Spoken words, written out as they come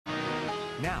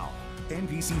Now,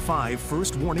 NBC5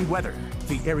 First Warning Weather,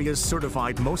 the area's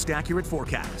certified most accurate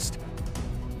forecast.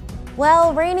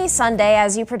 Well, rainy Sunday,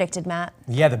 as you predicted, Matt.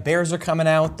 Yeah, the bears are coming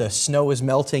out. The snow is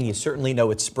melting. You certainly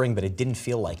know it's spring, but it didn't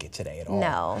feel like it today at all.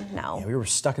 No. Yeah, we were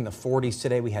stuck in the 40s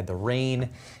today. We had the rain,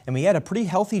 and we had a pretty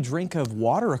healthy drink of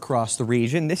water across the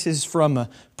region. This is from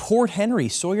Port Henry.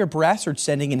 Sawyer Brassard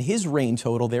sending in his rain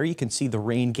total there. You can see the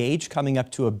rain gauge coming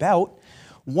up to about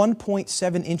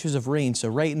 1.7 inches of rain, so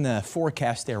right in the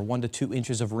forecast there, 1 to 2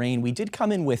 inches of rain. We did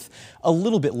come in with a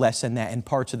little bit less than that in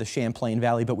parts of the Champlain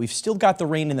Valley, but we've still got the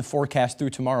rain in the forecast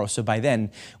through tomorrow, so by then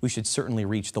we should certainly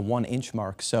reach the 1 inch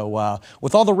mark. So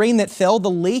with all the rain that fell, the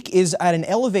lake is at an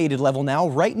elevated level now,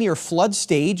 right near flood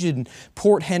stage in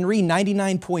Port Henry,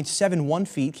 99.71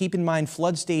 feet. Keep in mind,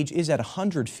 flood stage is at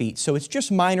 100 feet, so it's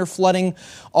just minor flooding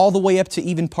all the way up to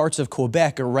even parts of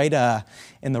Quebec, or right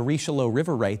in the Richelieu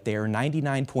River right there,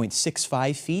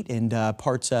 99.65 feet, and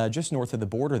parts just north of the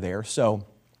border there. So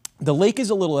the lake is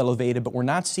a little elevated, but we're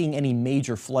not seeing any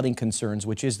major flooding concerns,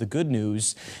 which is the good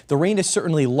news. The rain has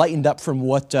certainly lightened up from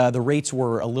what the rates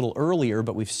were a little earlier,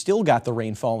 but we've still got the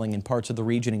rain falling in parts of the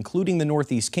region, including the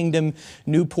Northeast Kingdom,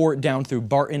 Newport down through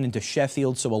Barton into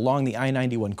Sheffield, so along the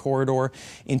I-91 corridor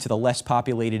into the less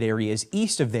populated areas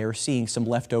east of there, seeing some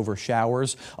leftover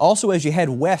showers. Also, as you head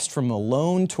west from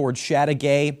Malone towards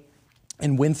Chateauguay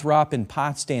and Winthrop and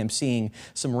Potsdam, seeing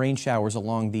some rain showers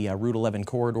along the Route 11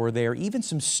 corridor there. Even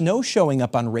some snow showing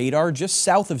up on radar just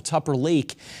south of Tupper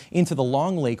Lake into the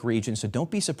Long Lake region. So don't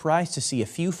be surprised to see a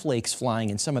few flakes flying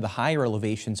in some of the higher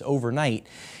elevations overnight.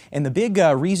 And the big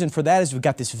reason for that is we've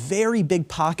got this very big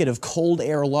pocket of cold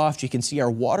air aloft. You can see our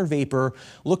water vapor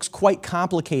looks quite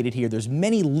complicated here. There's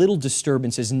many little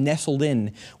disturbances nestled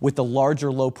in with the larger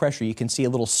low pressure. You can see a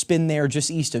little spin there just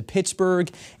east of Pittsburgh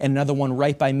and another one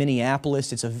right by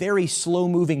Minneapolis. It's a very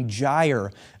slow-moving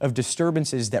gyre of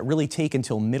disturbances that really take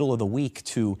until middle of the week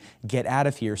to get out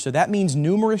of here. So that means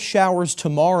numerous showers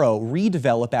tomorrow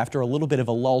redevelop after a little bit of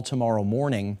a lull tomorrow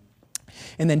morning.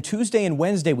 And then Tuesday and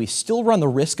Wednesday, we still run the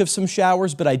risk of some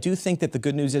showers, but I do think that the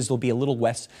good news is they'll be a little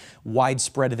less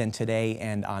widespread than today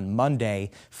and on Monday,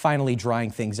 finally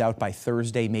drying things out by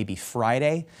Thursday, maybe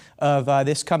Friday of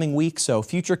this coming week. So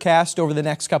Futurecast over the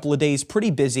next couple of days,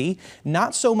 pretty busy.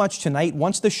 Not so much tonight.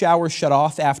 Once the showers shut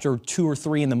off after 2 or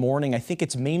 3 in the morning, I think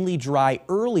it's mainly dry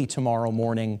early tomorrow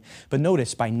morning. But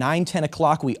notice by 9, 10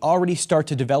 o'clock, we already start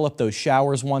to develop those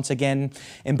showers once again.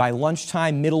 And by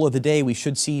lunchtime, middle of the day, we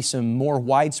should see some more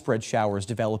widespread showers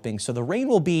developing. So the rain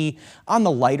will be on the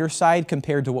lighter side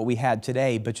compared to what we had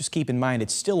today, but just keep in mind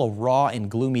it's still a raw and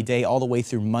gloomy day all the way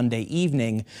through Monday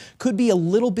evening. Could be a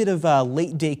little bit of a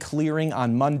late day clearing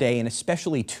on Monday and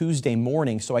especially Tuesday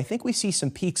morning. So I think we see some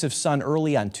peaks of sun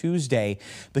early on Tuesday,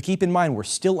 but keep in mind we're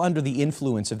still under the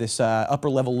influence of this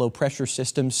upper level low pressure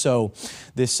system. So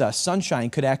this sunshine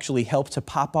could actually help to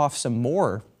pop off some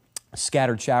more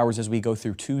scattered showers as we go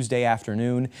through Tuesday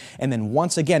afternoon. And then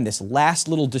once again, this last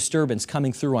little disturbance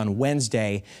coming through on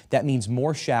Wednesday, that means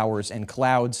more showers and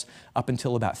clouds up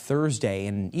until about Thursday.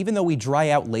 And even though we dry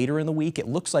out later in the week, it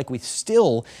looks like we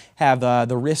still have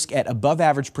the risk at above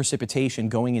average precipitation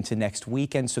going into next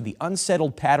weekend. So the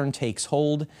unsettled pattern takes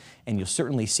hold, and you'll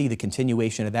certainly see the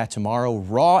continuation of that tomorrow.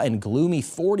 Raw and gloomy,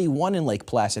 41 in Lake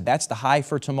Placid. That's the high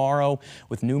for tomorrow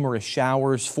with numerous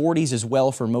showers. 40s as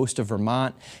well for most of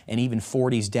Vermont, and even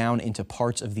 40s down into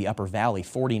parts of the Upper Valley.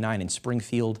 49 in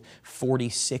Springfield,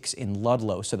 46 in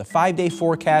Ludlow. So the 5-day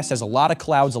forecast has a lot of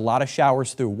clouds, a lot of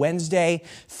showers through Wednesday.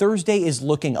 Thursday is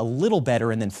looking a little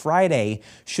better, and then Friday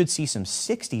should see some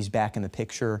 60s back in the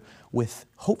picture with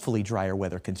hopefully drier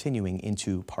weather continuing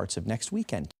into parts of next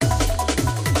weekend.